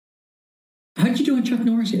How'd you do on Chuck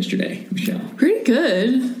Norris yesterday, Michelle? Pretty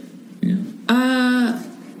good. Yeah.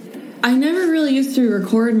 I never really used to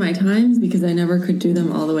record my times because I never could do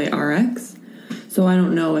them all the way RX. So I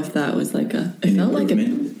don't know if that was like it felt like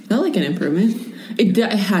an improvement. It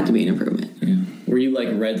had to be an improvement. Yeah. Were you like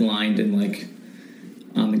redlined and like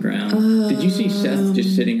on the ground? Did you see Seth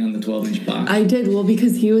just sitting on the 12-inch box? I did. Well,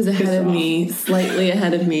 because he was ahead of me, slightly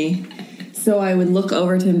ahead of me. So I would look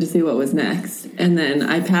over to him to see what was next. And then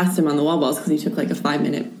I passed him on the wall balls because he took like a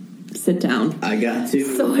 5-minute sit down. I got to.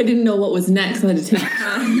 So I didn't know what was next. So I had to take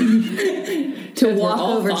time to walk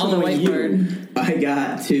over to the whiteboard. I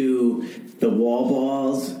got to the wall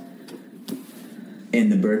balls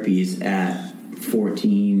and the burpees at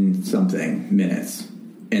 14-something minutes.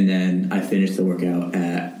 And then I finished the workout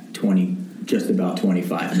at just about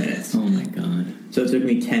 25 minutes. Oh my God. So it took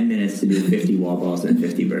me 10 minutes to do 50 wall balls and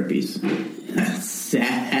 50 burpees. That's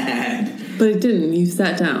sad. But it didn't. You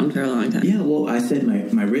sat down for a long time. Yeah, well, I said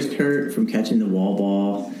my wrist hurt from catching the wall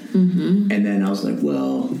ball. Mm-hmm. And then I was like,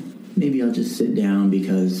 well, maybe I'll just sit down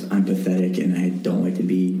because I'm pathetic and I don't like to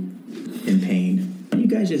be in pain. You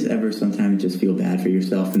guys just ever sometimes just feel bad for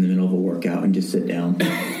yourself in the middle of a workout and just sit down?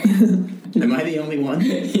 Am I the only one?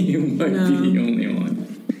 You might be the only one.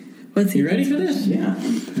 You ready for this? Yeah.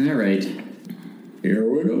 All right. Here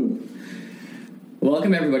we go.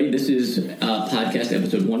 Welcome, everybody. This is podcast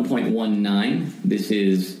episode 1.19. This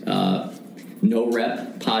is No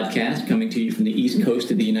Rep podcast coming to you from the East Coast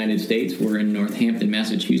of the United States. We're in Northampton,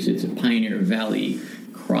 Massachusetts at Pioneer Valley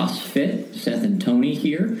CrossFit. Seth and Tony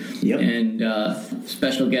here. Yep. And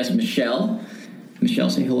special guest Michelle. Michelle,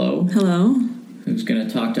 say hello. Hello. Who's going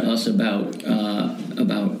to talk to us about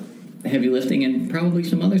heavy lifting and probably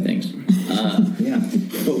some other things. Yeah.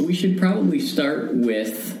 But we should probably start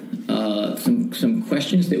with some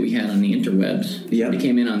questions that we had on the interwebs. Yeah. That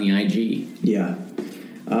came in on the IG. Yeah.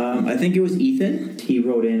 I think it was Ethan. He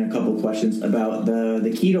wrote in a couple questions about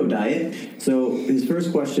the keto diet. So his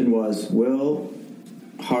first question was, will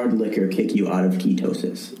hard liquor kick you out of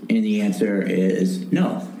ketosis? And the answer is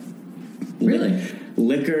no. Really?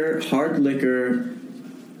 Hard liquor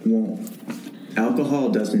won't. Alcohol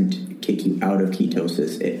doesn't kick you out of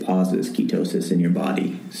ketosis. It pauses ketosis in your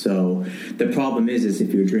body. So the problem is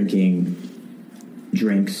if you're drinking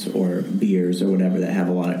drinks or beers or whatever that have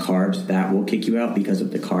a lot of carbs, that will kick you out because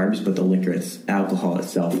of the carbs, but the alcohol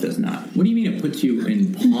itself does not. What do you mean it puts you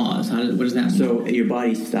in pause? What does that mean? So your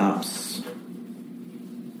body stops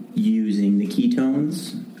using the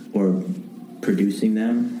ketones or producing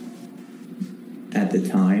them at the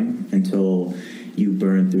time until you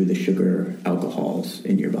burn through the sugar alcohols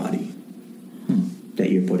in your body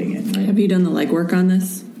that you're putting in. Right? Have you done the legwork on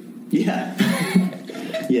this? Yeah.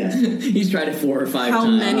 Yeah. He's tried it 4 or 5 times. How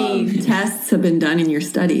many tests have been done in your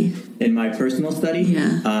study? In my personal study?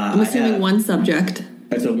 Yeah. I'm assuming one subject.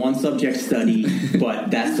 It's a 1-subject study,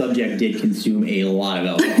 but that subject did consume a lot of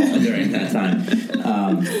alcohol during that time.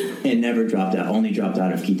 And never dropped out. Only dropped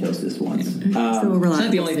out of ketosis once. So It's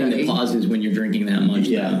not the only thing that pauses when you're drinking that much.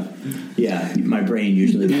 Yeah. Yeah. My brain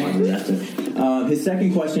usually pauses after. His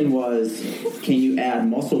second question was, can you add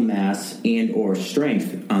muscle mass and or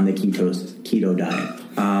strength on the keto diet?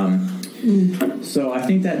 So I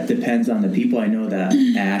think that depends on the people. I know that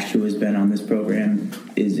Ash, who has been on this program,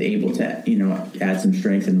 is able to, add some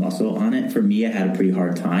strength and muscle on it. For me, I had a pretty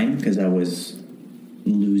hard time because I was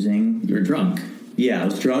losing. You were drunk. Yeah, I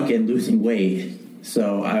was drunk and losing weight.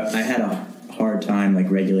 So I had a hard time,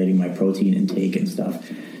 regulating my protein intake and stuff.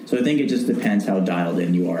 So I think it just depends how dialed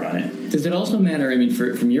in you are on it. Does it also matter,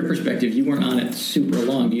 from your perspective, you weren't on it super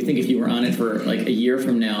long. Do you think if you were on it for a year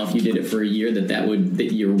from now, if you did it for a year,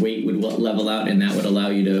 that your weight would level out and that would allow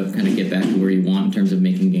you to kind of get back to where you want in terms of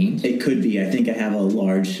making gains? It could be. I think I have a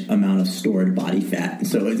large amount of stored body fat,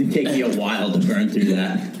 so it would take me a while to burn through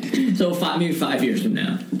that. So maybe 5 years from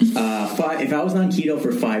now. If I was on keto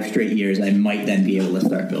for 5 straight years, I might then be able to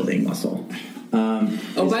start building muscle.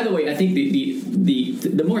 By the way, I think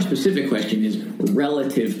the more specific question is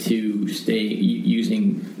relative to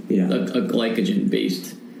using a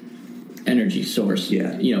glycogen-based energy source.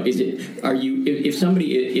 Yeah.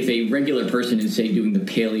 If a regular person is, say, doing the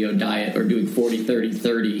paleo diet or doing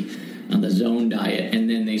 40-30-30 on the zone diet, and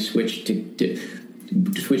then they switch to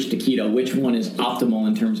keto, which one is optimal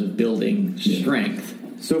in terms of building strength?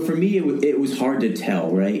 So for me, it was hard to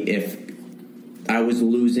tell, right? If I was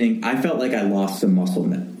losing, I felt like I lost some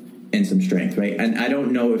muscle and some strength, right? And I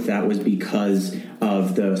don't know if that was because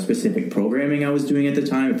of the specific programming I was doing at the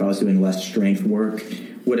time, if I was doing less strength work,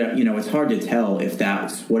 it's hard to tell if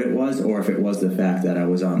that's what it was or if it was the fact that I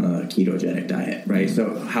was on the ketogenic diet, right?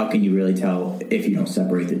 So how can you really tell if you don't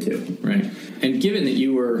separate the two? Right. And given that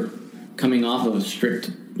you were coming off of a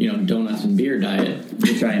strict, donuts and beer diet.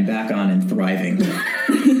 Which I am back on and thriving.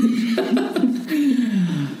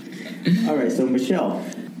 All right, so Michelle.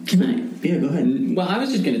 Can I? Yeah, go ahead. Well, I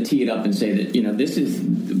was just going to tee it up and say that,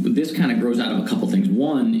 this kind of grows out of a couple things.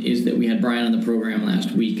 One is that we had Brian on the program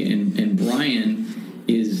last week, and Brian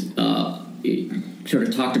is sort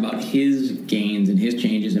of talked about his gains and his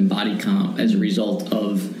changes in body comp as a result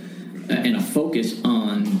of and a focus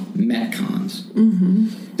on Metcons.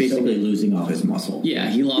 Mm-hmm. Basically losing all his muscle. Yeah,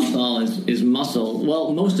 he lost all his muscle.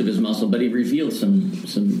 Well, most of his muscle, but he revealed some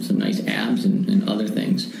nice abs and other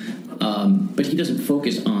things. But he doesn't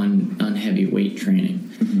focus on heavy weight training.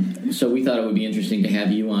 Mm-hmm. So we thought it would be interesting to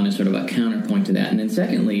have you on as sort of a counterpoint to that. And then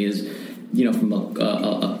secondly is, from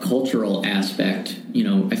a cultural aspect,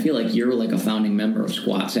 I feel like you're like a founding member of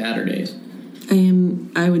Squat Saturdays.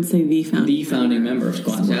 I would say the founding member of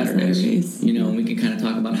Squat Saturdays. And we can kind of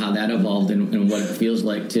talk about how that evolved and what it feels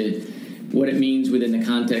like what it means within the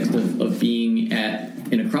context of being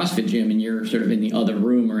in a CrossFit gym and you're sort of in the other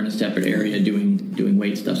room or in a separate area doing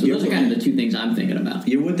weight stuff. So those are kind of the two things I'm thinking about.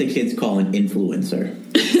 You're what the kids call an influencer.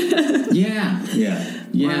 Yeah.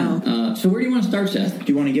 Wow. So where do you want to start, Seth?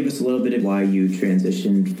 Do you want to give us a little bit of why you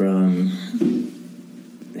transitioned from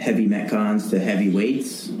heavy Metcons to heavy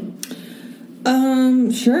weights?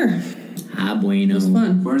 Sure. Ah, bueno. It was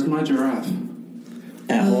fun. Where's my giraffe?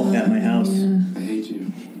 At my house. Yeah. I hate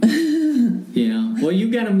you. Yeah. Well,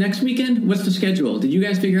 you got him next weekend? What's the schedule? Did you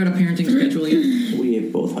guys figure out a parenting schedule yet? We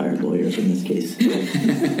have both hired lawyers in this case.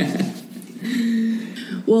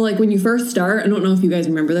 Well, like when you first start, I don't know if you guys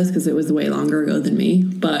remember this because it was way longer ago than me,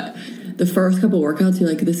 but the first couple workouts, you're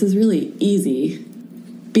like, this is really easy.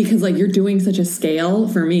 Because, like, you're doing such a scale,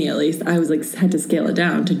 for me at least, I was, like, had to scale it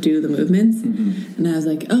down to do the movements. Mm-hmm. And I was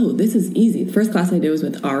like, oh, this is easy. The first class I did was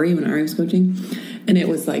with Ari, when Ari was coaching. And it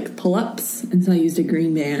was, like, pull-ups. And so I used a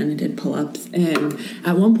green band and did pull-ups. And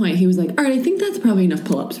at one point, he was like, all right, I think that's probably enough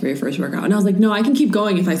pull-ups for your first workout. And I was like, no, I can keep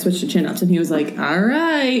going if I switch to chin-ups. And he was like, all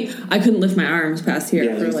right. I couldn't lift my arms past here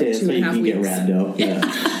for, like, 2.5 weeks. Get rhabdo. Yeah.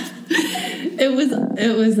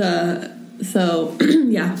 It was so,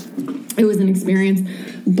 yeah. It was an experience.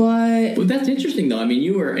 But that's interesting, though. I mean,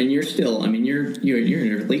 you're in your late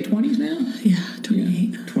 20s now? Yeah,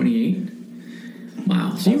 28. Yeah, 28.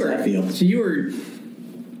 Wow. So you were...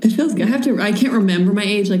 It feels good. I can't remember my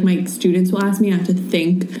age. Like, my students will ask me. I have to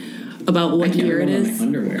think about what year it is. My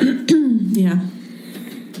underwear. Yeah.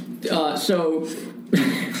 Sorry.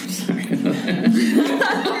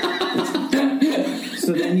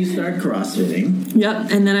 So then you start CrossFitting.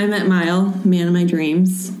 Yep. And then I met Mile, man of my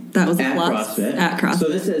dreams. That was at plus. CrossFit. At CrossFit. So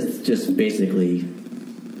this has just basically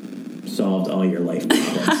solved all your life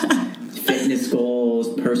problems. Fitness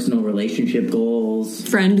goals, personal relationship goals.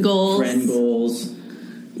 Friend goals.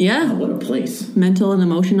 Yeah. Oh, what a place. Mental and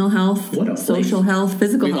emotional health. What a place. Social health.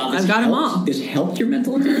 Physical health. I've got them all. This helped your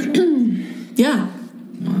mental and emotional? Yeah.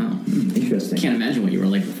 Wow. Interesting. Can't imagine what you were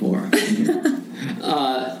like before.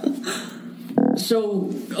 So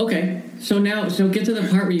get to the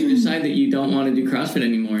part where you decide that you don't want to do CrossFit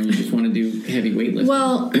anymore and you just want to do heavy weightlifting.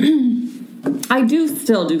 Well, I do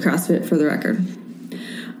still do CrossFit for the record.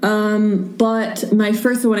 But when I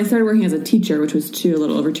started working as a teacher, which was a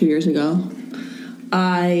little over 2 years ago,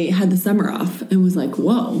 I had the summer off and was like,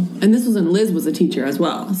 whoa. And this was when Liz was a teacher as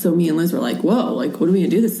well. So me and Liz were like, whoa, like, what are we going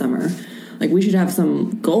to do this summer? Like, we should have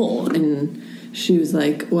some goal. And she was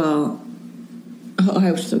like, well... Oh,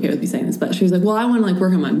 I was just okay with me saying this, but she was like, well, I want to, like,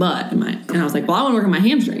 work on my butt. And I was like, well, I want to work on my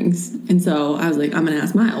hamstrings. And so I was like, I'm going to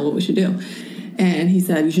ask Mile what we should do. And he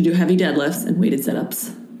said, you should do heavy deadlifts and weighted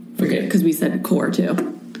sit-ups. Okay. Because we said core, too.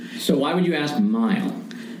 So why would you ask Mile?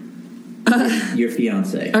 Your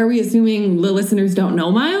fiance. Are we assuming the listeners don't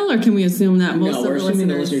know Mile, or can we assume that most of the listeners... No, we're assuming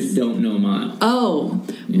the listeners don't know Mile. Oh,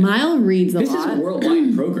 yeah. Mile reads a lot. This is a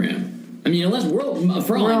worldwide program. I mean,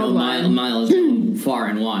 for all I know, Mile is known far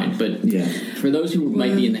and wide, but yeah. For those who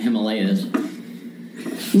might be in the Himalayas...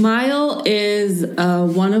 Mile is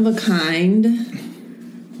one of a kind.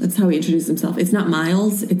 That's how he introduced himself. It's not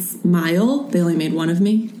Miles, it's Mile. They only made one of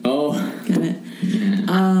me. Oh. Got it.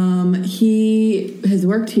 Yeah. He has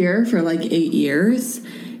worked here for like 8 years.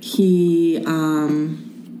 He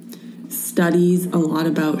studies a lot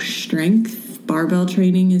about strength. Barbell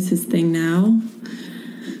training is his thing now.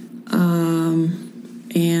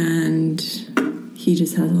 And he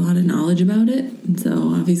just has a lot of knowledge about it. And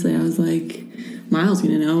so obviously I was like, Miles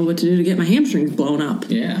going to know what to do to get my hamstrings blown up.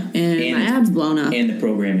 Yeah. And my abs blown up. And the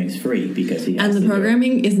programming's free because he has And the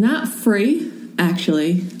programming is not free,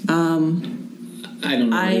 actually. I don't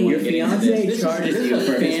know. Your fiance charges you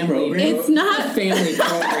for his program? It's not a family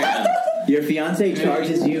program. Your fiance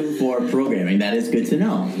charges you for programming. That is good to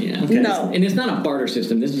know. Yeah. Okay. No. And it's not a barter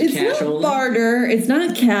system. This is It's cash not only. barter. It's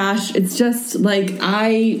not cash. It's just like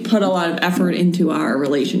I put a lot of effort into our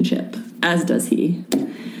relationship, as does he.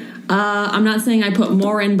 I'm not saying I put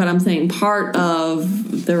more in, but I'm saying part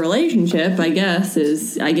of the relationship, I guess,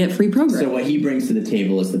 is I get free programming. So what he brings to the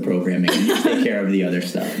table is the programming, and you take care of the other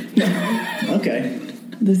stuff. Okay.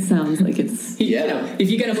 This sounds like it's... You know, if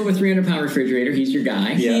you got a over 300-pound refrigerator, he's your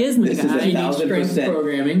guy. Yeah. He is my this guy. Is He needs strength 1,000%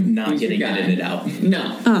 programming. not He's your getting guy. edited out.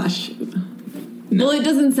 No. Oh, shoot. Well, it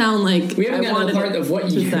doesn't sound like We haven't I gotten to wanted the part it of what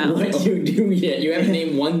to you sound. do yet. You haven't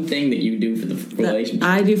named one thing that you do for the relationship.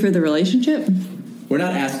 I do for the relationship. We're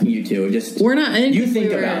not asking you to. Just We're not. I didn't you we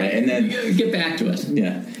think were- about it, and then Get back to us.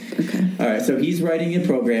 yeah. Okay. All right. So he's writing your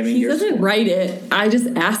programming. He You're doesn't write it. I just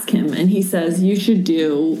ask him, and he says you should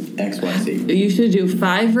do XYZ.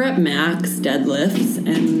 5 rep max deadlifts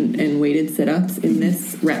and weighted sit-ups in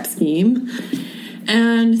this rep scheme.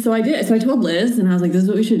 And so I did. So I told Liz, and I was like, "This is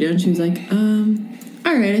what we should do." And she was like,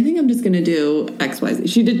 "All right, I think I'm just gonna do XYZ."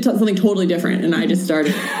 She did something totally different, and I just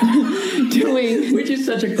started doing. Which is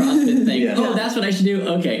such a CrossFit thing. Yeah. Oh, that's what I should do?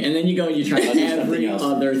 Okay. And then you go and you try I'll do something every else.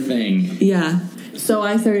 other thing. Yeah. So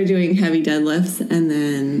I started doing heavy deadlifts, and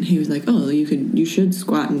then he was like, "Oh, you should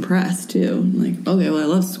squat and press too." I'm like, okay, well, I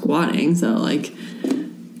love squatting, so like,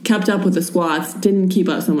 kept up with the squats, didn't keep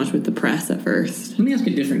up so much with the press at first. Let me ask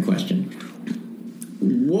a different question.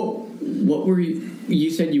 What were you... You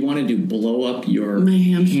said you wanted to blow up your... My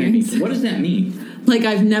hamstrings. What does that mean? Like,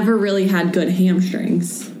 I've never really had good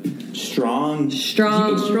hamstrings. Strong.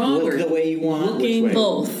 Strong, Stronger. Look the way you want. Looking Which way?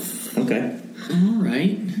 both, Okay. All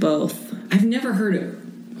right. both. I've never heard it.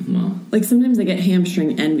 Well, Like sometimes I get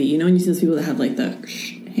hamstring envy. You know when you see those people that have like the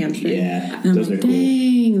hamstring. Yeah, And I'm those like, are cool.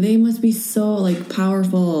 dang, they must be so like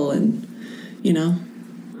powerful and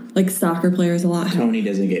like soccer players a lot. Tony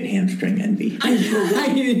doesn't get hamstring envy. I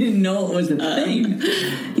didn't know it was a thing.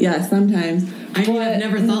 Yeah, sometimes. I mean, I've But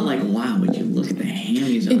never thought like, wow, would you look at the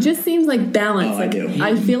hammies on it just seems like balance. Oh, I like, do.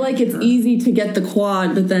 I feel like it's easy to get the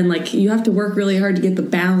quad, but then like you have to work really hard to get the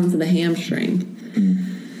balance of the hamstring.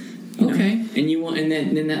 Okay. And you want, and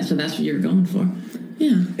then that, so that's what you're going for.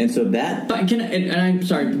 Yeah. And so that But and I'm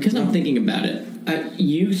sorry, because I'm thinking about it.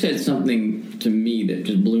 You said something to me that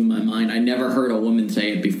just blew my mind. I never heard a woman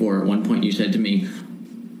say it before. At one point you said to me,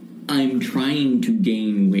 I'm trying to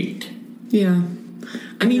gain weight. Yeah.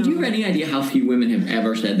 I mean, do you have any idea how few women have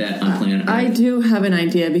ever said that on planet Earth? I do have an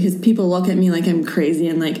idea because people look at me like I'm crazy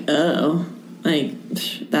and like, oh, like,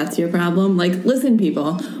 that's your problem. Like, listen,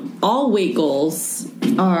 people, all weight goals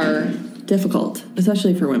are difficult,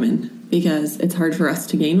 especially for women, because it's hard for us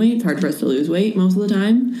to gain weight. It's hard for us to lose weight most of the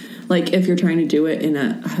time. Like, if you're trying to do it in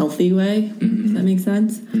a healthy way, if that makes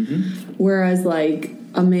sense. Mm-hmm. Whereas, like,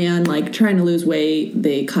 a man, like, trying to lose weight,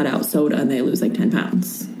 they cut out soda and they lose, like, 10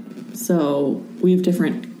 pounds. So we have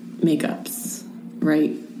different makeups,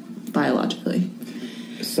 right? Biologically.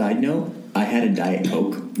 side note, I had a Diet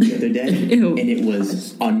Coke the other day, Ew. and it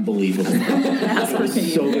was unbelievable. It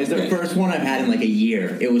was so good. It's the first one I've had in like a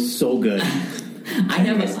year. It was so good. I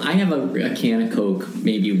have a can of Coke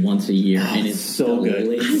maybe once a year, and it's so good. I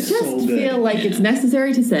delicious. just So good. feel like it's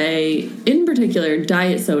necessary to say, in particular,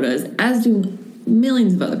 diet sodas, as do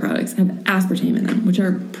millions of other products, have aspartame in them, which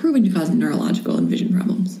are proven to cause neurological and vision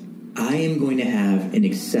problems. I am going to have an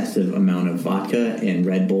excessive amount of vodka and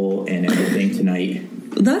Red Bull and everything tonight.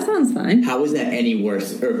 That sounds fine. How is that any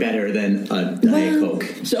worse or better than a Diet Coke?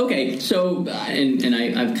 So and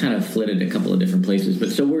I've kind of flitted a couple of different places,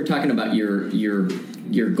 but so we're talking about your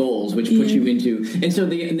goals, which puts you into, and so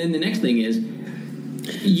and then the next thing is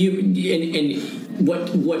you and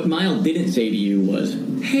what Mile didn't say to you was,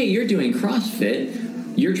 hey, you're doing CrossFit.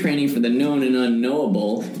 You're training for the known and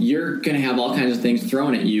unknowable. You're going to have all kinds of things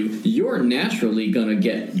thrown at you. You're naturally going to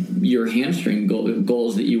get your hamstring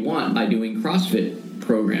goals that you want by doing CrossFit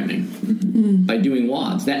programming, by doing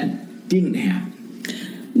WODs. That didn't happen.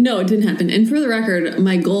 No, it didn't happen. And for the record,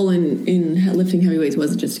 my goal in lifting heavy weights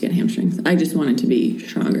wasn't just to get hamstrings. I just wanted to be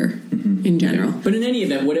stronger in general. But in any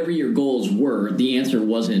event, whatever your goals were, the answer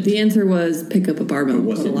wasn't. The answer was pick up a barbell and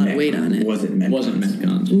put a lot of weight on it. Wasn't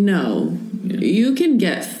Metcons. No. Yeah. You can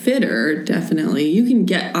get fitter, definitely. You can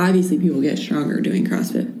get, obviously people get stronger doing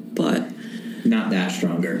CrossFit, but... Not that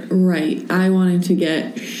stronger. Right. I wanted to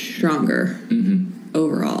get stronger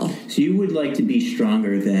overall. So you would like to be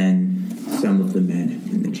stronger than some of the men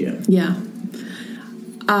in the gym. Yeah.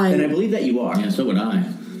 And I believe that you are. Yeah, so would I.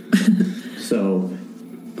 So,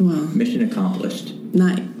 Well, mission accomplished.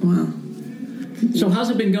 well. So how's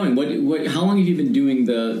it been going? How long have you been doing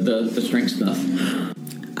the strength stuff?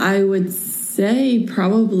 I would say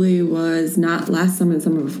probably was not last summer, the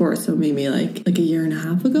summer before, so maybe like a year and a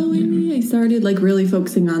half ago. Maybe I started like really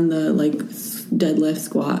focusing on the like deadlift,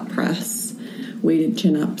 squat, press, weighted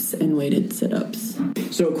chin-ups, and weighted sit-ups.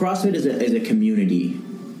 So CrossFit is a community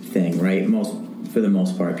thing, right? For the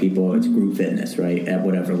most part, people, it's group fitness, right? At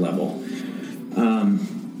whatever level.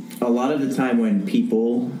 A lot of the time when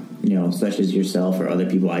people, such as yourself or other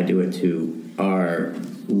people I do it to, are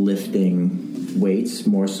lifting weights,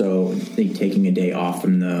 more so taking a day off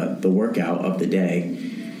from the workout of the day,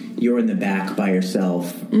 you're in the back by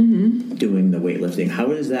yourself doing the weightlifting. How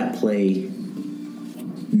does that play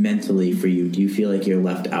mentally for you? Do you feel like you're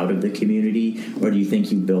left out of the community, or do you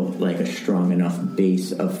think you built like a strong enough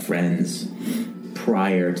base of friends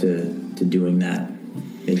prior to doing that,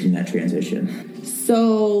 making that transition?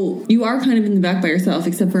 So you are kind of in the back by yourself,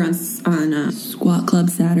 except for on Squat Club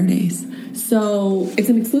Saturdays. So it's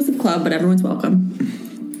an exclusive club, but everyone's welcome.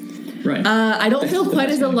 Right. I don't feel quite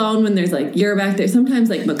as alone when there's like you're back there. Sometimes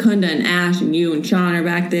like Makunda and Ash and you and Sean are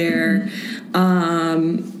back there.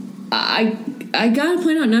 I gotta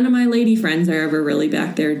point out, none of my lady friends are ever really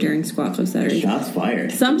back there during Squat Club Saturdays. Shots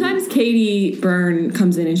fired. Sometimes Katie Byrne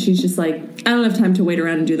comes in and she's just like, I don't have time to wait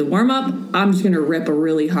around and do the warm up. I'm just gonna rip a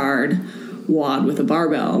really hard wad with a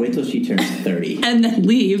barbell. Wait till she turns 30. And then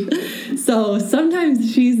leave. So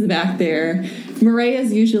sometimes she's back there.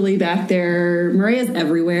 Maria's usually back there. Maria's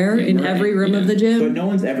everywhere in every room of the gym. But no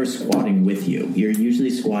one's ever squatting with you. You're usually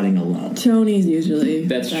squatting alone. Tony's usually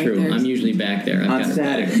That's back true. there. I'm usually back there. On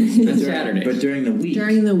Saturdays. On Saturdays. But during the week.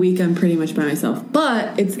 During the week, I'm pretty much by myself.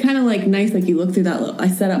 But it's kind of like nice, like you look through that. I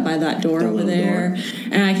set up by that door over there,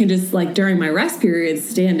 and I can just like during my rest periods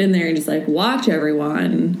stand in there and just like watch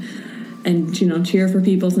everyone. And cheer for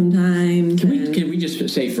people sometimes. Can we just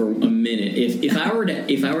say for a minute, if I were to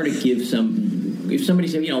give if somebody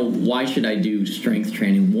said, why should I do strength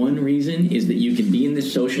training? One reason is that you can be in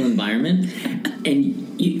this social environment, and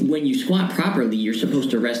when you squat properly, you're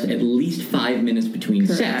supposed to rest at least 5 minutes between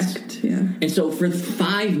sets. Yeah. And so for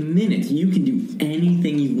 5 minutes, you can do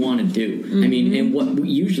anything you want to do. I mean, and what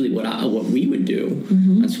we would do,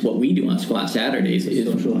 that's what we do on Squat Saturdays, is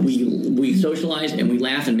we socialize and we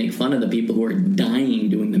laugh and make fun of the people who are dying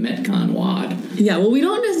doing the Metcon WOD. Yeah, well, we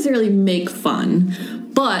don't necessarily make fun,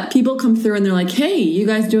 but people come through and they're like, hey, you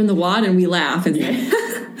guys doing the WOD? And we laugh and say,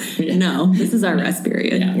 no, this is our rest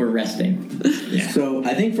period. Yeah, we're resting. Yeah. So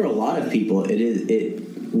I think for a lot of people, it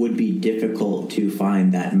would be difficult to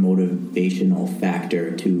find that motivational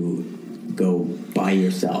factor to go by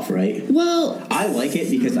yourself, right? Well, I like it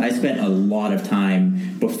because I spent a lot of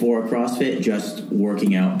time before CrossFit just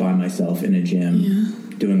working out by myself in a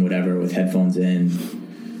gym, doing whatever with headphones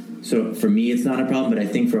in. So for me, it's not a problem, but I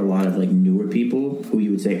think for a lot of like newer people who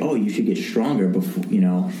you would say, oh, you should get stronger before,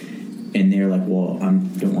 and they're like, well, I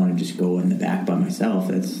don't want to just go in the back by myself.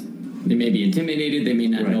 They may be intimidated. They may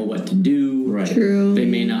not know what to do. Right. True. They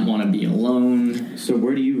may not want to be alone. So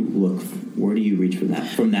where do you look? Where do you reach from that?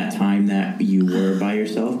 From that time that you were by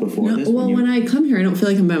yourself before this? Well, when I come here, I don't feel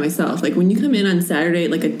like I'm by myself. Like when you come in on Saturday,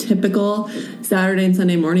 like a typical Saturday and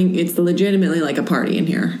Sunday morning, it's legitimately like a party in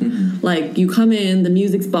here. Like you come in, the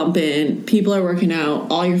music's bumping, people are working out,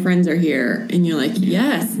 all your friends are here, and you're like,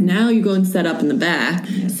 yes, now you go and set up in the back.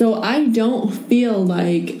 Yeah. So I don't feel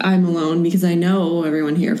like I'm alone because I know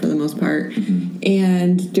everyone here for the most part.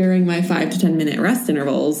 And during my 5 to 10 minute rest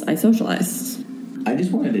intervals, I socialize. I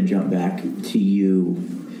just wanted to jump back to you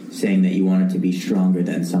saying that you wanted to be stronger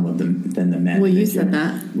than than the men. Well, you said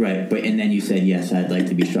that. Right, and then you said, yes, I'd like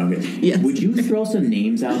to be stronger. Yes. Would you throw some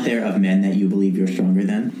names out there of men that you believe you're stronger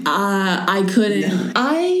than? I couldn't. No.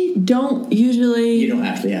 I don't usually... You don't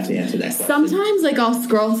actually have to answer that question. Sometimes, like, I'll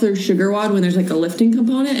scroll through Sugar WOD when there's, like, a lifting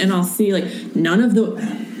component, and I'll see, like, none of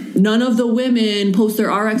the women post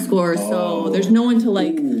their RX scores, so there's no one to,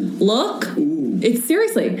 like, look. It's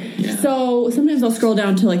seriously. Yeah. So sometimes I'll scroll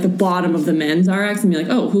down to like the bottom of the men's RX and be like,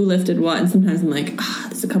 oh, who lifted what? And sometimes I'm like,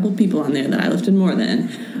 there's a couple of people on there that I lifted more than.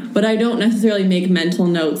 But I don't necessarily make mental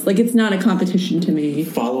notes. Like, it's not a competition to me.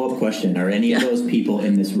 Follow-up question. Are any of those people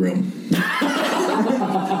in this room?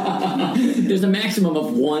 There's a maximum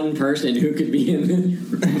of one person who could be in this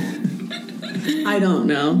room. I don't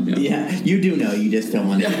know. Yeah, you do know. You just don't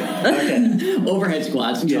want to. Okay. Overhead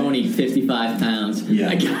squats, Tony, 55 pounds.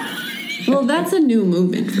 Yeah. Well, that's a new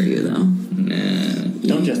movement for you, though. Nah.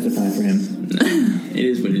 Don't justify for him. It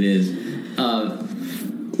is what it is.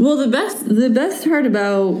 Well, the best part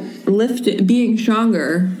about being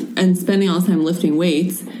stronger and spending all the time lifting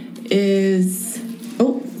weights is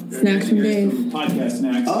snacks from Dave. Podcast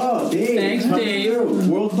snacks. Oh, Dave! Thanks, Dave.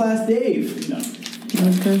 World class Dave. No.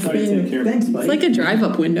 Try to take care of Thanks, it. buddy. It's like a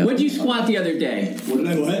drive-up window. What'd you squat the other day? What did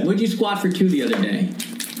I what? What'd you squat for 2 the other day?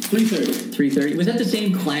 3:30. 3:30. Was that the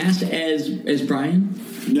same class as Brian?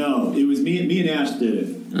 No, it was me and Ash did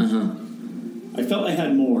it. Uh-huh. I felt I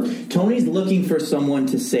had more. Tony's looking for someone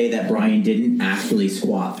to say that Brian didn't actually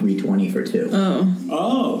squat 320 for 2. Oh.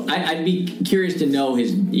 Oh, I'd be curious to know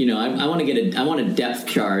his, I want to get I want a depth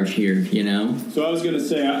charge here, so I was going to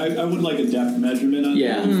say I would like a depth measurement on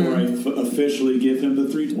Yeah. that before I officially give him the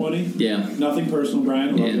 320. Yeah. Nothing personal,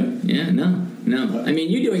 Brian. Love it. Yeah, no. I mean,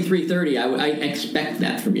 you doing 3:30, I expect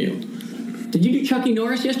that from you. Did you do Chucky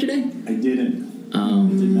Norris yesterday? I didn't. Oh.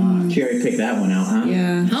 Did not. Jerry picked that one out, huh?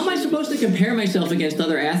 Yeah. How am I supposed to compare myself against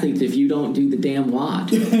other athletes if you don't do the damn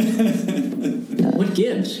WOD? What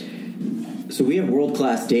gives? So we have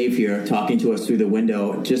world-class Dave here talking to us through the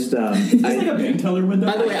window. Just, It's like a bank teller window.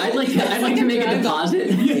 By the way, I'd like to make a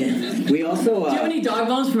deposit. we also Do you have any dog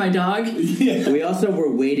bones for my dog? we also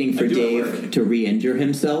were waiting for I do at Dave work. to re-injure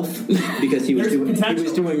himself because he was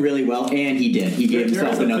doing really well, and he did. He gave There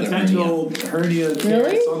himself was a another hernia. potential hernia. tear,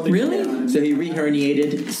 Really? something Really? going on. So he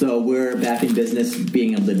re-herniated. So we're back in business,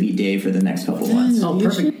 being able to beat Dave for the next couple months. Oh,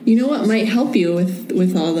 perfect. You know what might help you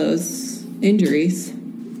with all those injuries?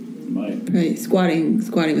 Might. Right, squatting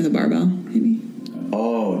with a barbell, maybe.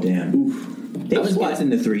 Oh damn! Oof. Dave was squats in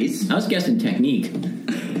the 3s. I was guessing technique.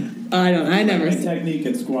 I never. My technique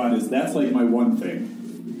at squat is that's like my one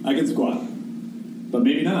thing. I can squat, but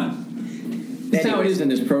maybe not. That's how it is in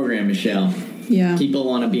this program, Michelle. Yeah. People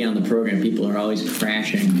want to be on the program. People are always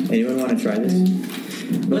crashing. Anyone want to try this?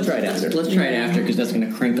 We'll try it after. Let's try it after because that's going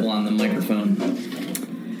to crinkle on the microphone.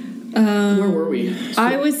 Where were we?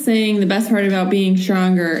 I was saying the best part about being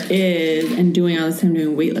stronger is, and doing all this time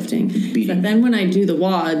doing weightlifting. Beating. But then when I do the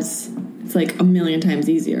WODs, it's like a million times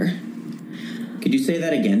easier. Could you say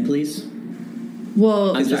that again, please?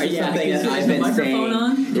 Well, I'm This sorry, is yeah, something is that I've the been microphone saying.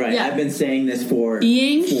 on? Right, Yeah. I've been saying this for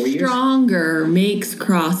being 4 years. stronger makes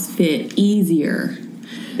CrossFit easier.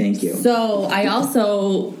 Thank you. So I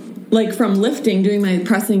also, like, from lifting, doing my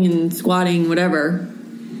pressing and squatting, whatever,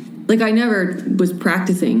 like, I never was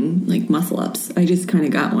practicing, like, muscle-ups. I just kind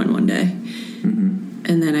of got one day.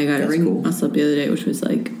 And then I got a That's ring cool. muscle-up the other day, which was,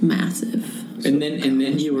 like, massive. And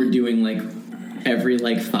then you were doing like every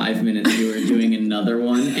 5 minutes you were doing another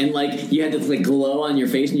one, and you had this glow on your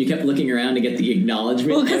face, and you kept looking around to get the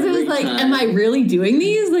acknowledgement. Well, because it was every like, time. am I really doing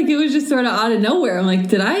these? Like, it was just sort of out of nowhere. I'm like,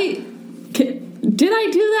 did I do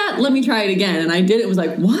that? Let me try it again. And I did. It was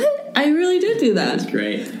like, what? I really did do It was that.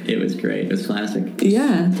 great. It was great. It was classic.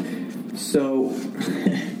 Yeah. So,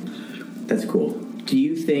 that's cool. Do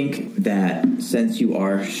you think that since you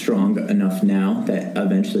are strong enough now that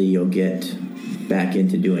eventually you'll get back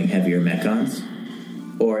into doing heavier metcons?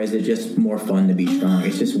 Or is it just more fun to be strong?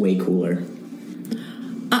 It's just way cooler.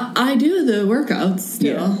 I do the workouts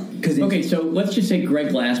still. Because Okay, so let's just say Greg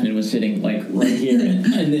Glassman was sitting right here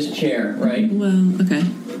in this chair, right? Well, okay.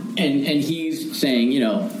 And he's saying,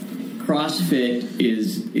 CrossFit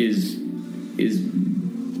is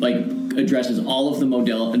addresses all of the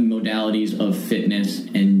modalities of fitness,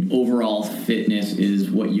 and overall fitness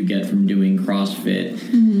is what you get from doing CrossFit.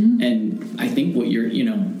 Mm-hmm. And I think what you're,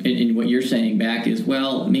 and what you're saying back is,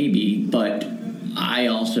 well, maybe, but I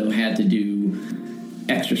also had to do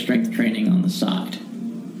extra strength training on the side.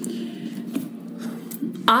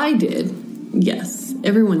 I did. Yes.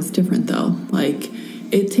 Everyone's different though.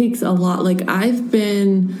 It takes a lot. I've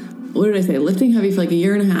been, what did I say, lifting heavy for a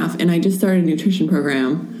year and a half, and I just started a nutrition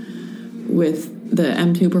program with the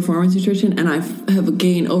M2 Performance Nutrition, and I have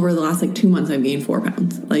gained, over the last 2 months, I've gained 4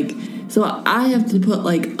 pounds. So I have to put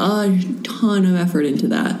a ton of effort into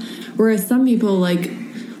that. Whereas some people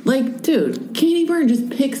dude, Katie Byrne just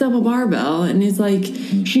picks up a barbell and is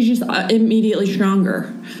she's just immediately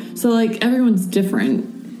stronger. So everyone's different.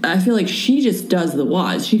 I feel like she just does the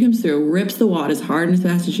WODs. She comes through, rips the WOD as hard and as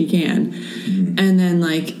fast as she can. Mm-hmm. And then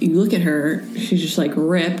you look at her, she's just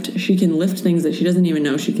ripped. She can lift things that she doesn't even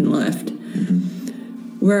know she can lift.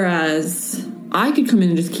 Mm-hmm. Whereas I could come in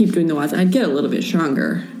and just keep doing the WODs. I'd get a little bit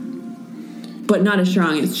stronger, but not as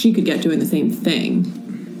strong as she could get doing the same thing,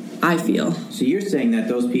 I feel. So you're saying that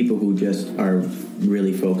those people who just are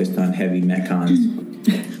really focused on heavy metcons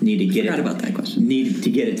need to get about that question. Need to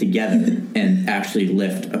get it together and actually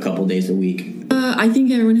lift a couple days a week. I think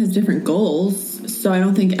everyone has different goals, so I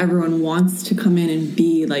don't think everyone wants to come in and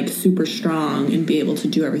be super strong and be able to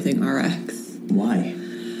do everything RX. Why?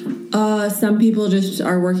 Some people just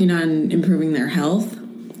are working on improving their health.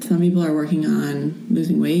 Some people are working on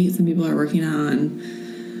losing weight. Some people are working on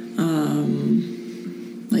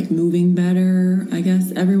like moving better, I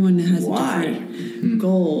guess. Everyone has Why? a different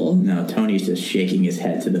goal. No, Tony's just shaking his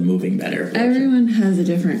head to the moving better portion. Everyone has a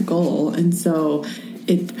different goal, and so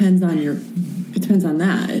it depends on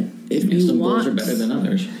that. If you some want, goals are better than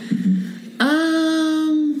others.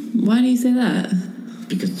 Why do you say that?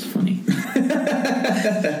 Because it's funny.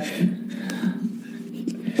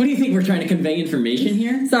 What do you think? We're trying to convey information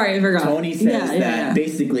here? Sorry, I forgot. Tony says that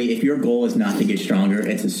basically if your goal is not to get stronger,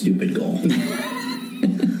 it's a stupid goal.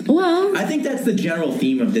 Well, I think that's the general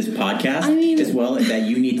theme of this podcast as well, is that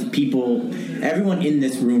you need people, everyone in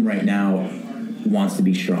this room right now wants to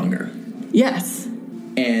be stronger. yes.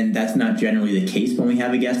 And that's not generally the case when we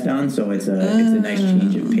have a guest on, so it's a nice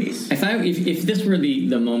change of pace. If this were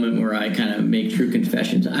the moment where I kind of make true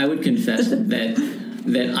confessions, I would confess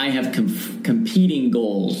that I have competing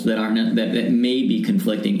goals that are not, that may be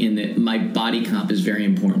conflicting, in that my body comp is very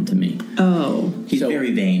important to me. Oh, He's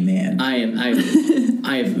very vain, man.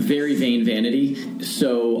 I have very vain vanity.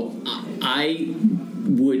 So I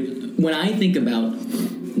would, when I think about,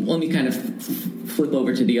 let me kind of flip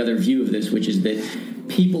over to the other view of this, which is that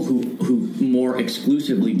people who more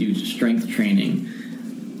exclusively do strength training,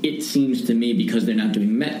 it seems to me, because they're not doing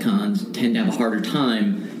Metcons, tend to have a harder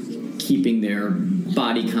time keeping their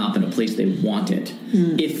body comp in a place they want it,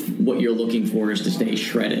 if what you're looking for is to stay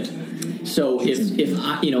shredded. So if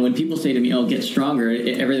I, when people say to me, "Oh, get stronger,"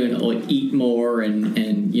 everyone will eat more and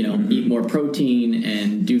eat more protein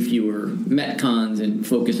and do fewer Metcons and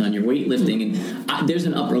focus on your weightlifting. And there's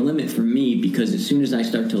an upper limit for me, because as soon as I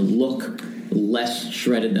start to look less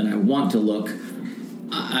shredded than I want to look,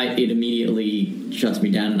 it immediately shuts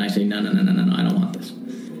me down, and I say, no, I don't want this.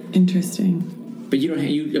 interesting. But do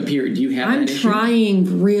you have I'm that issue?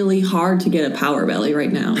 trying really hard to get a power belly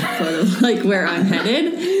right now, sort of like where I'm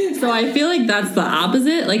headed. So I feel like that's the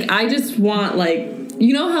opposite. Like, I just want, like,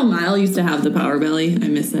 you know how Mile used to have the power belly? I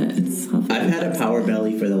miss it. It's helpful. I've had a power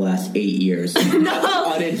belly for the last 8 years.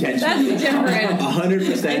 No, unintentionally. that's different. 100%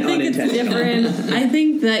 I think unintentionally. it's different. I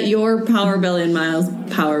think that your power belly and Miles'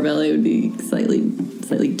 power belly would be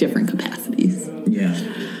slightly different capacities. Yeah.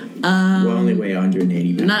 We only weigh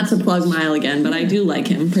 180 pounds. Not to plug Mile again, but I do like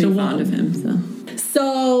him. Pretty fond of him.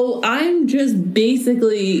 So I'm just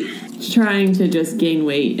basically trying to just gain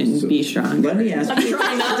weight and be strong. Let me ask I'm you.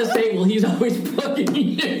 trying not to say, well, he's always plugging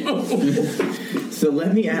you. So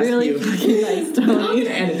let me ask Really you. fucking nice, I'm Tony. going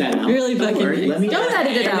to edit that out. Really Don't fucking worry. nice. Don't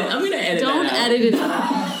edit it out. I'm going to edit Don't that out. edit it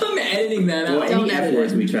out. I'm editing that out. Well, Don't any edit F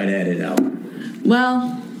words it. we try to edit out.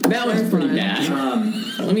 Well, That was pretty fine.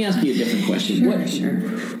 bad. Let me ask you a different question. Sure.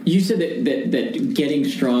 You said that getting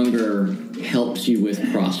stronger helps you with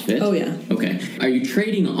CrossFit. Oh, yeah. Okay. Are you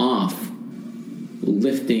trading off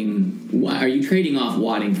lifting? Are you trading off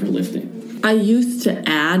wadding for lifting? I used to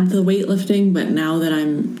add the weightlifting, but now that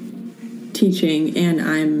I'm teaching and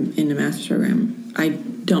I'm in a master's program, I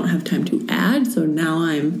don't have time to add, so now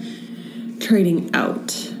I'm trading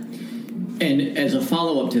out. And as a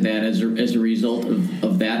follow-up to that, as a result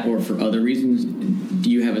of that, or for other reasons, do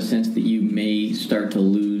you have a sense that you may start to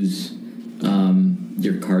lose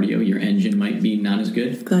your cardio? Your engine might be not as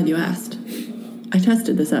good? Glad you asked. I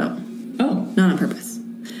tested this out. Oh. Not on purpose.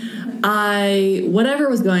 Whatever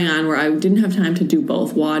was going on where I didn't have time to do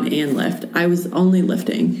both WOD and lift, I was only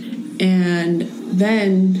lifting. And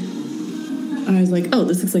then I was like, oh,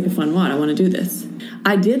 this looks like a fun WOD. I want to do this.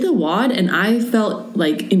 I did the WOD and I felt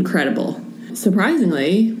like incredible.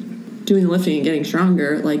 Surprisingly, doing the lifting and getting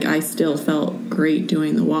stronger, like I still felt great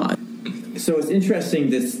doing the WOD. So it's interesting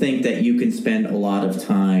to think that you can spend a lot of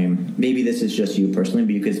time, maybe this is just you personally,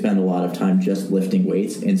 but you can spend a lot of time just lifting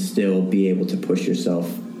weights and still be able to push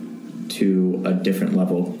yourself to a different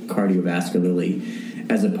level cardiovascularly,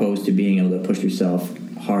 as opposed to being able to push yourself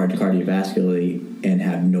hard cardiovascularly and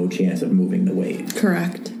have no chance of moving the weight.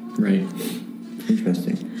 Correct. Right.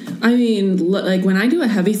 Interesting. I mean, like when I do a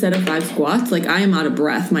heavy set of 5 squats, like I am out of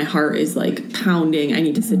breath. My heart is like pounding. I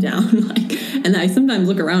need to sit down. And I sometimes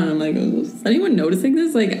look around and I'm like, oh, is anyone noticing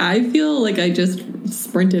this? Like I feel like I just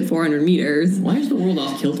sprinted 400 meters. Why is the world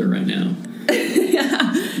off kilter right now?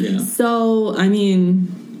 Yeah. So, I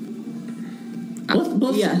mean...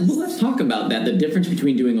 Let's talk about that. The difference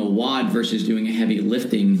between doing a WOD versus doing a heavy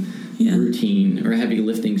lifting routine or a heavy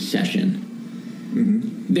lifting session.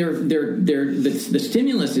 Mm-hmm. The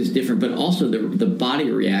stimulus is different, but also the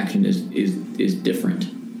body reaction is different.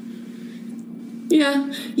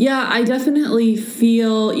 Yeah, I definitely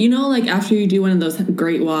feel, like after you do one of those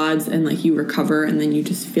great WODs and like you recover and then you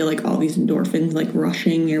just feel like all these endorphins like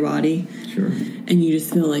rushing your body. Sure. And you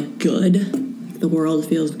just feel like good. The world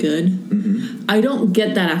feels good. Mm-hmm. I don't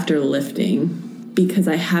get that after lifting because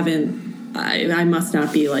I haven't I must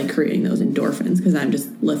not be like creating those endorphins because I'm just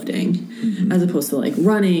lifting, as opposed to like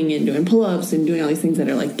running and doing pull-ups and doing all these things that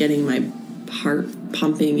are like getting my heart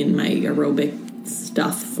pumping and my aerobic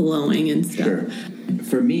stuff flowing and stuff. Sure.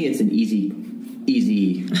 For me, it's an easy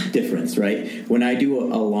difference, right? When I do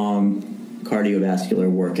a long cardiovascular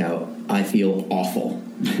workout, I feel awful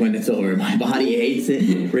when it's over. My body hates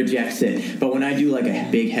it, rejects it. But when I do like a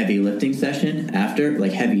big heavy lifting session after,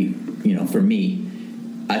 like heavy, for me,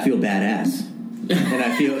 I feel badass. And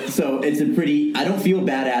I feel, so it's I don't feel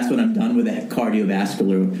badass when I'm done with a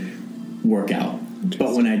cardiovascular workout.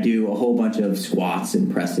 But when I do a whole bunch of squats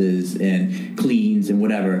and presses and cleans and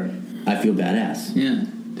whatever, I feel badass. Yeah.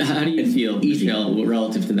 How do you feel, Michelle,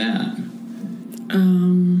 relative to that?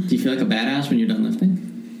 Do you feel like a badass when you're done lifting?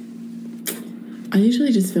 I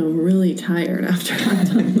usually just feel really tired after I'm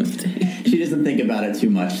done lifting. She doesn't think about it too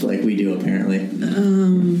much like we do, apparently.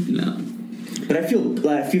 No. But I feel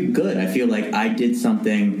good. I feel like I did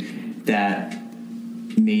something that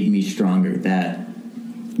made me stronger, that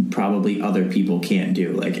probably other people can't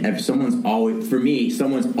do. Like, if someone's always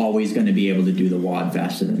going to be able to do the WOD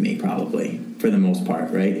faster than me, probably, for the most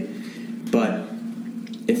part, right? But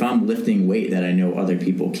if I'm lifting weight that I know other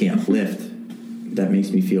people can't lift, that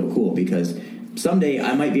makes me feel cool, because someday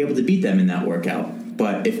I might be able to beat them in that workout.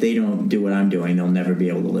 But if they don't do what I'm doing, they'll never be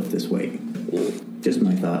able to lift this weight. Just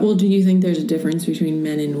my thought. Well, do you think there's a difference between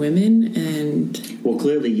men and women? And well,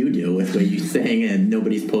 clearly you do, with what you're saying, and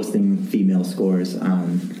nobody's posting female scores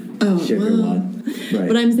on Sugar One. Right.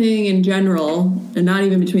 But I'm saying in general, and not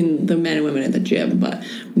even between the men and women at the gym, but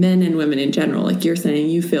men and women in general. Like you're saying,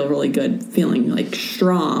 you feel really good, feeling like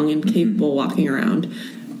strong and capable walking around.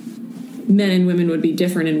 Men and women would be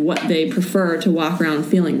different in what they prefer to walk around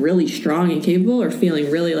feeling really strong and capable, or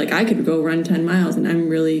feeling really like I could go run 10 miles and I'm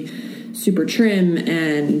really super trim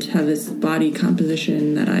and have this body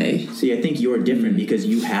composition that I... See, I think you're different because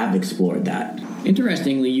you have explored that.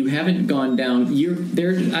 Interestingly, you haven't gone down...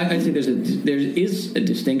 I'd say there is a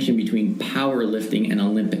distinction between powerlifting and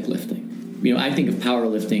Olympic lifting. I think of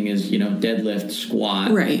powerlifting as, deadlift,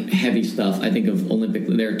 squat, right, heavy stuff. I think of Olympic...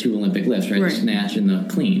 There are two Olympic lifts, right? The snatch and the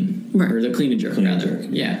clean. Right. Or the clean and jerk, rather.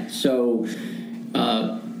 Yeah. So...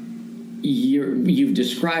 You've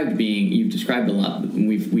described a lot.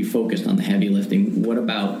 We focused on the heavy lifting. What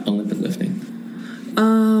about Olympic lifting?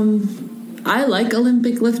 I like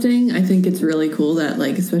Olympic lifting. I think it's really cool that,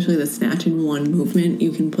 like, especially the snatch in one movement,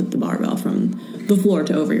 you can put the barbell from the floor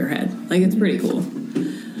to over your head. Like, it's pretty cool.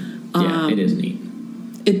 Yeah, it is neat.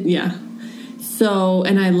 Yeah. So,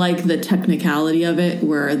 and I like the technicality of it,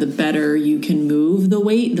 where the better you can move the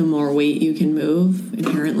weight, the more weight you can move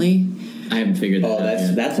inherently. I haven't figured that out.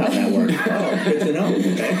 That's how that works. Oh, good to know.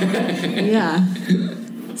 Okay. Yeah.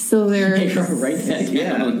 So there's... Hey, write that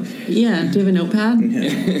down. Yeah. Do you have a notepad?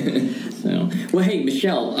 Well, hey,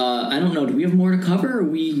 Michelle, I don't know. Do we have more to cover? Or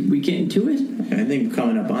we getting to it? I think we're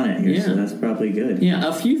coming up on it here, so that's probably good. Yeah,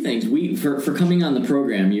 a few things. For coming on the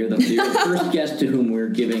program, you're the first guest to whom we're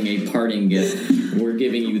giving a parting gift. We're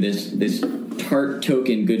giving you this Tart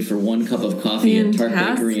token, good for 1 cup of coffee at Tart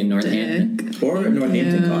Bakery in Northampton. Or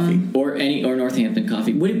Northampton Coffee. Or Northampton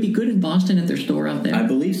Coffee. Would it be good in Boston at their store out there? I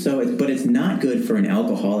believe so, but it's not good for an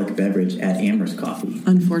alcoholic beverage at Amherst Coffee.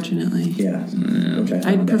 Unfortunately. Yeah. Which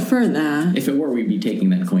I'd prefer that. If it were, we'd be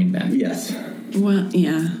taking that coin back. Yes. Well,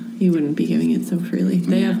 yeah. You wouldn't be giving it so freely.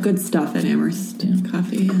 They have good stuff at Amherst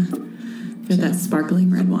Coffee, yeah. Got that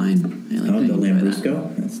sparkling red wine. I like the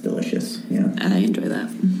Lambrusco? That's delicious. Yeah. I enjoy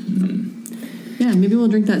that. Yeah, maybe we'll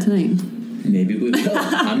drink that tonight. Maybe we will.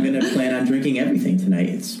 I'm going to plan on drinking everything tonight.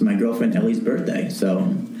 It's my girlfriend Ellie's birthday,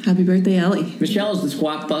 so... Happy birthday, Ellie. Michelle, is the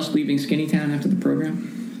squat bus leaving Skinnytown after the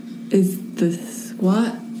program? Is the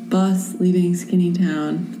squat bus leaving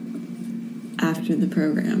Skinnytown after the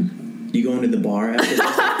program? You going to the bar after this?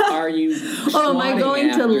 Are you am I going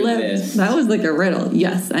to lift? This? That was like a riddle.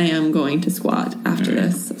 Yes, I am going to squat after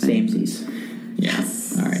this. Samesies.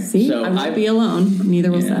 Yes. All right. See, so I won't be alone.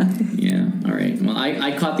 Neither will Seth. Yeah. All right. Well,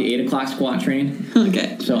 I caught the 8 o'clock squat train.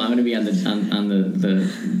 Okay. So I'm going to be on the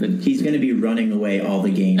He's going to be running away all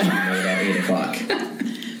the games at 8 o'clock.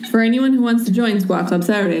 For anyone who wants to join Squat Club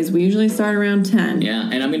Saturdays, we usually start around 10. Yeah,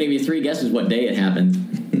 and I'm going to give you 3 guesses what day it happened.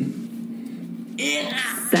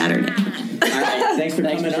 Saturday. All right. Thanks for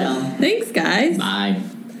coming on. Thanks, guys. Bye.